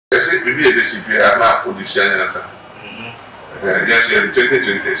maybe a discipline now position answer. Just in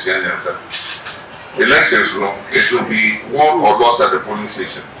 2020 answer. Elections, it will be won or lost at the polling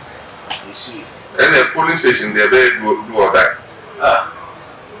station. You see. And the polling station, they better do or die.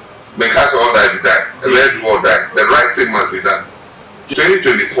 Because all die, be die. They better do or die. The right thing must be done.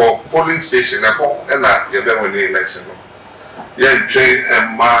 2024 polling station, and you better win the election. You train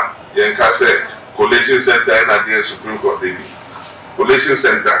and mark, you can say, collation center and at the Supreme Court, collation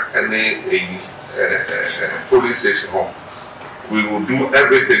center and a polling station home. We will do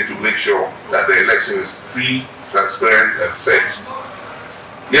everything to make sure that the election is free, transparent, and fair.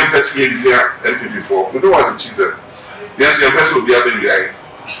 Young person here, MP4, we don't want to cheat them. Yes, young person will be able to be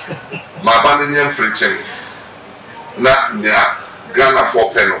my banning friction. Not near Ghana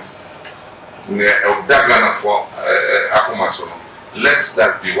for Penal, of that Ghana for Akumasono. Let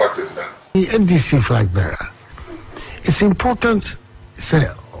that be what is done. The NDC flag bearer. It's important, say,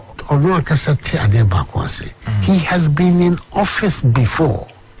 he has been in office before.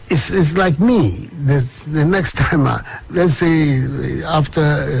 It's like me. The next time, let's say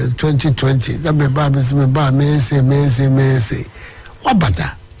after 2020, that what about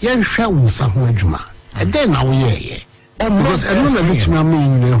that? And then now we because I don't know which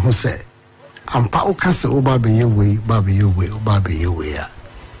man who said, "I'm power cancer over the way, Baby,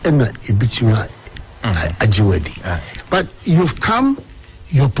 and it between a jewelry." But you've come,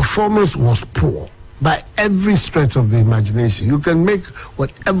 your performance was poor by every stretch of the imagination. You can make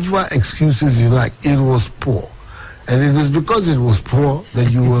whatever excuses you like, it was poor. And it is because it was poor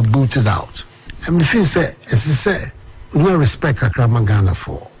that you were booted out. And if you say, as you say, no respect Ghana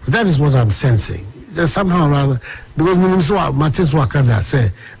for. That is what I'm sensing. There's somehow rather because Matis Wakanda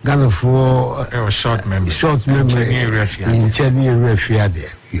say Ghana for short memory in Cheni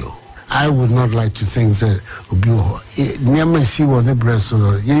yo. I would not like to think that never see what the breast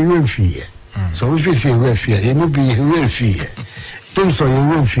or you fear. So if you see refia, it will be refia. Do so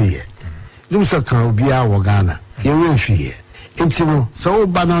you fear. Do so can be our Ghana. You fear. Intimo so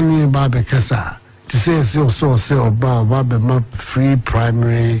banana Babekasa to say so or free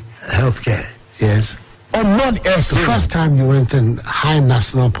primary health care. Yes. On non the first time you went in high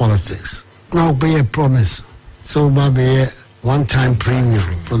national politics. Now be a promise. So be one-time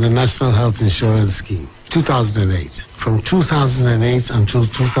premium for the National Health Insurance Scheme. 2008. From 2008 until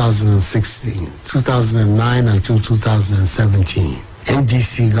 2016. 2009 until 2017.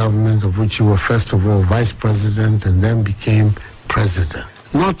 NDC government, of which you were first of all vice president and then became president.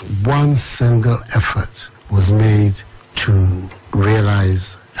 Not one single effort was made to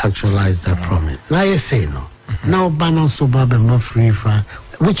actualize that promise. Like I say, no. Now, balance free fund,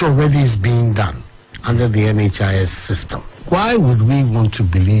 which already is being done under the NHIS system. Why would we want to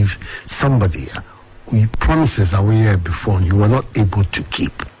believe somebody who promises a year before and you were not able to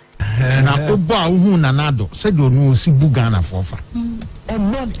keep? Na oba uhu na nado said you no si Ghana fofa.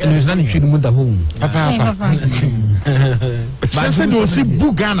 And is not in muda home. Papa. But said you si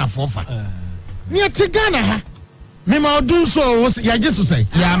Ghana fofa. Near Ghana. Mema do so was ya just say.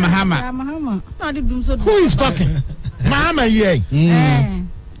 Ya Mahama. Who is talking? Mahama ye.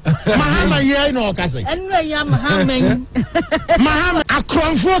 Mahama ye no okase. Enwe ya Mahama. Mahama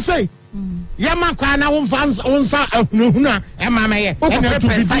akronfo say. Yama kwana unsa huna mama ye.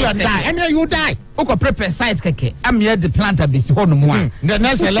 And you die. Oko prepare site keke. Am here the planter be si hono mo. The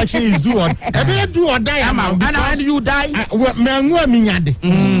next election is do or do or die am. And you die. Menwa minyade.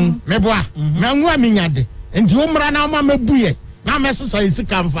 Meboa. Menwa minyade. And you mra na ma mebuye. Na mesesa isi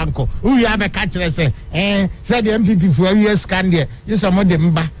kamfanko. Uwi abeka kire say said the MPP for years can there. You some of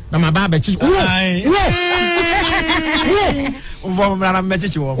them ba na ma ba chi.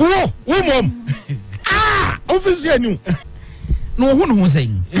 Officer nu. No who say.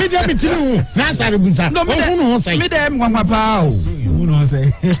 Me dey meeting na sare bunsa. No who say. Me dey ngwa pa o. Who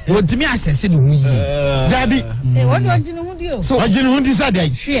say. O timi assess ni hu yi. Dabi. What you hu di o? So ojinu hu di sadai.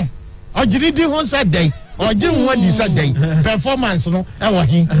 Hwe. Ojini di hu sadai. Ojinu hu di sadai. Performance no e wo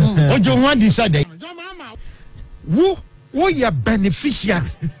hin. Ojo hu di sadai. Wo ye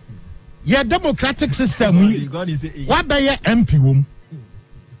beneficiary. Your democratic system, what by your MP wom,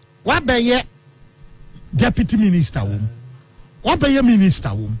 what by your deputy minister wom, what by your minister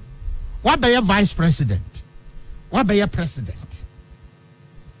wom, what by your vice president, what by your president.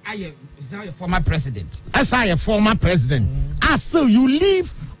 Is that your former president? As I a former president, still you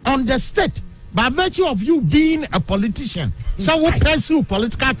live on the state by virtue of you being a politician, so what pursue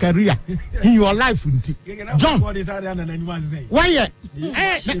political career in your life, John? Why?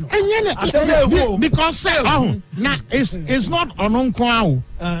 Because now it's not on uncle.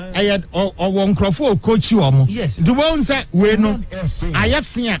 I had or one crofo coach you. Yes, the one said we no. I have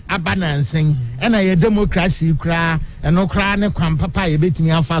fear abanancing, and I democracy cry and no cry and papa you bet me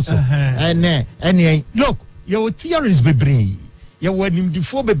faso and look your theories be brain. You were in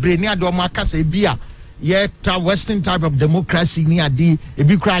before the brain near Domakasa Bia, yet a Western type of democracy near the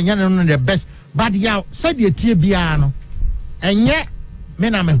be crying the best. But ya said your tear piano, and yet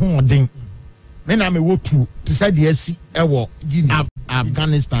men I'm a home ding. Men I'm a wood to say the SC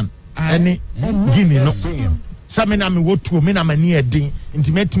Afghanistan, any Guinea no. Some men I'm a wood to men I'm a near ding,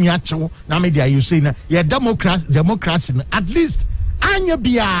 intimate me actual, now media you say, yeah, democracy, at least Anya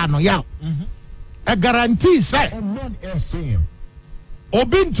Biano, yeah. A guarantee, sir.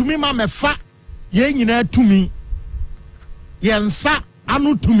 Obin to me, mamma fa, yen to me, yen sa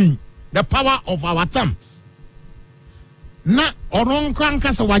anu to me, the power of our thumbs. Na onon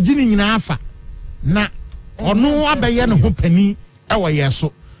kwankasa wajini na afa, na onu abaye ho pani ewo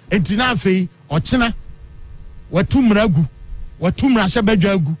yeso. Enti na afei ochina watumra gu, watumra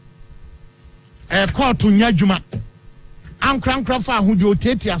hyebadwa gu. Court nyadwuma. Ankra fa ahudi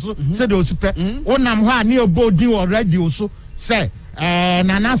oteti aso se de osipe. Onam ho a ne obodi already so say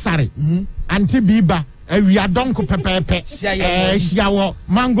nanasare anti biba we donko pepepe siawo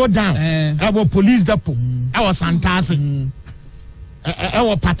mango down ewo police depot ewo santase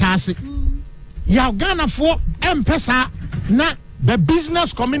ewo patase ya Ghana for empesa na the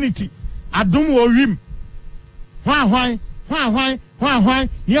business community adum orim hwan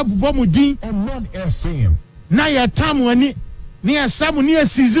ye bubo mu din na ye tam wani ne asam ne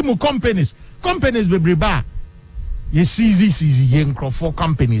asizi mu companies bebreba ye seize ye nkrofo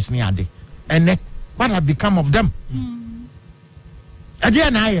companies ni ade ene what have become of them ade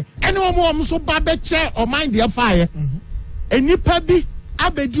na ye ene omo so ba be che o mind their fire enipa bi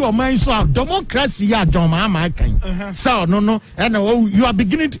abedi o mind so democracy ya John Mahama kan so no and you are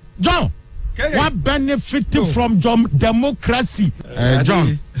beginning to, John what benefit from democracy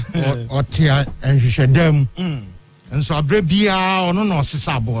John or tia and shedem and so abrebia ono no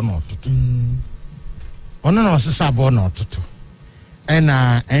sisa bo no ono no sisa bo no toto and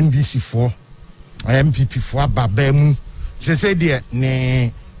NBC for MPP for babemu se say there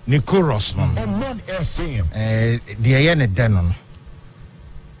ne chorus no the yen den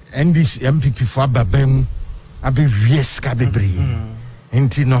NBC MPP for babemu abi wieska bebre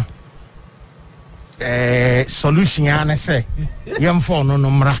enti no solution ya na say yemfo no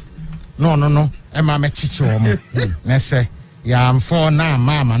mra no e ma mechiche omo na say ya mfo na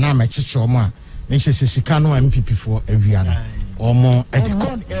mama na mechiche omo a ne hye sika no MPP for awia no omo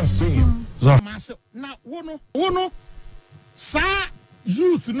so na wono sa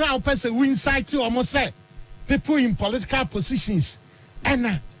youth now person win site omo say people in political positions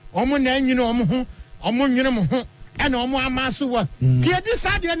and omo na nyino omo nyino mo ho and omo amaso wa pie di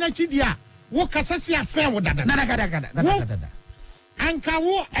sa de na chidia wo kasasi asen wo dada anka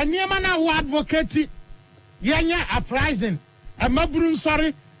wo eniema na wo advocate yenya uprising amaburu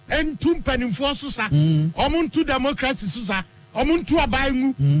nsori entum panimfo so sa omuntu democracy so sa omuntu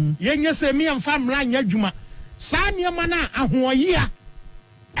abayengu yenya se mi amfa mra nya dwuma sa niema na ahoyia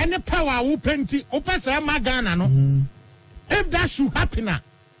ene power wo penti opese ma Ghana no if that should happen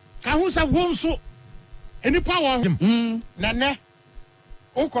ka hu sa wonso eni power na ne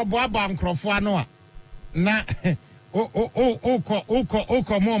uko boaba nkrofo ano a na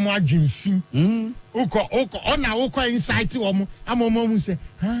uko mo adwinfi uko ona uko insight wo mo amomo mu se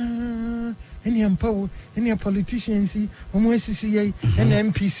any empower any politicians omo asisi ye any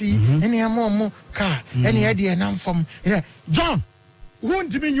MPC any amomo ka any ade na mfam John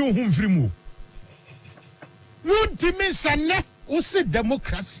won't me you hum free mu won't me sanne o se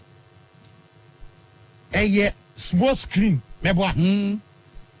democracy small screen meboa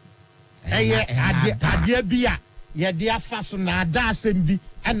ade bia ye de afaso na ada asem bi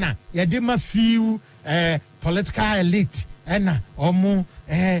na ye de ma fiu political elite na omo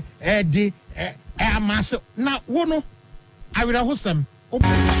de amaso na wo no awira hosam